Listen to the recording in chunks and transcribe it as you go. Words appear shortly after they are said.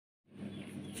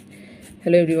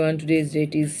Hello everyone, today's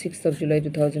date is 6th of July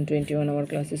 2021. Our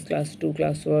class is class 2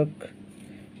 classwork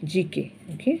GK.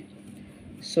 Okay,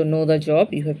 so know the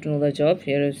job. You have to know the job.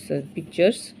 Here is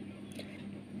pictures.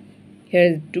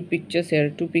 Here are two pictures. Here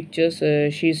are two pictures.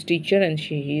 She is teacher and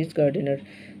he is gardener.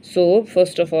 So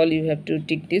first of all you have to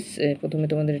tick this. প্রথমে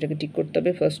তোমাদের এটাকে tick করতে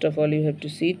হবে. First of all you have to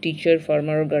see teacher,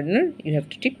 farmer or gardener. You have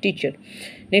to tick teacher.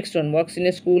 Next one, works in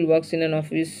a school, works in an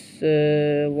office,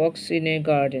 works in a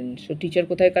garden. So teacher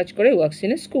কোথায় কাজ করে? Works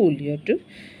in a school. You have to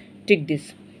tick this.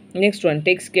 Next one,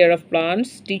 takes care of plants,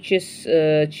 teaches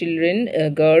children,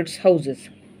 guards houses.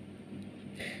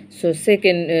 So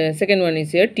second one is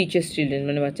here, teaches children,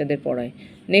 মানে বাচ্চাদের পড়ায়.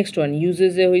 Next one,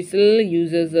 uses a whistle,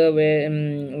 uses a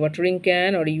watering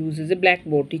can or uses a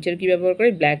blackboard. Teacher কি ব্যবহার করে?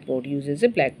 Blackboard. Uses a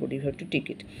blackboard. You have to tick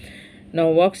it. Now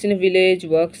works in a village,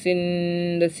 works in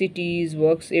the cities,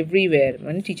 works everywhere.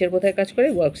 মানে teacher কোথায় কাজ করে?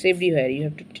 Works everywhere. You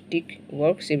have to tick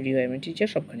works everywhere. মানে teacher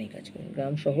সবখানেই কাজ করে,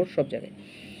 গ্রাম শহর সব জায়গায়.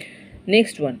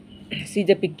 Next one, see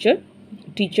the picture.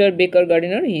 Teacher, baker,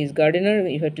 gardener. He is gardener.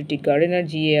 You have to tick gardener,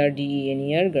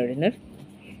 GARDENER, gardener.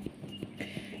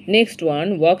 Next one,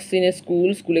 works in a school,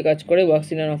 স্কুলে কাজ করে. Works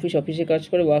in an office, অফিসে কাজ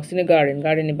করে. Works in a garden,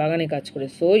 গার্ডেনে বাগানে কাজ করে.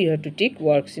 So you have to tick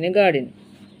works in a garden.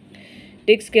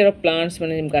 Takes care of plants,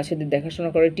 মানে গাছেদের দেখাশোনা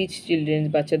করে. Teach children,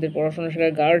 বাচ্চাদের পড়াশোনা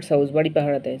শেখায়. Guards house, বাড়ি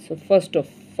পাহারা দেয়. So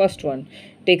first one,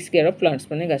 takes care of plants,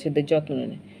 মানে গাছেদের যত্ন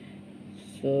নেয়.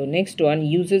 So next one,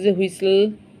 uses a whistle,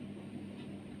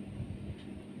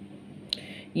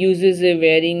 uses a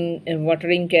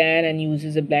watering can and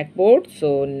uses a blackboard. So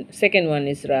second one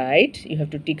is right. You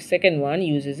have to tick second one,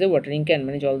 uses a watering can,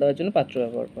 মানে জল দেওয়ার জন্য পাত্র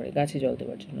ব্যবহার করে, গাছে জল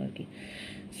দেওয়ার জন্য আর কি.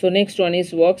 So next one is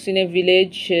works in a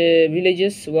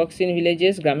villages, works in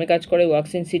villages, গ্রামে কাজ করে.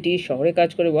 Works in cities, শহরে কাজ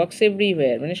করে. Works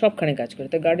everywhere, মানে সবখানে কাজ করে.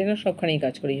 তো গার্ডেনার সবখানেই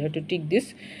কাজ করে. You have to tick this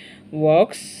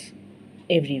works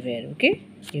everywhere. Okay,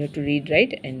 you have to read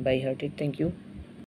right and by heart it. Thank you.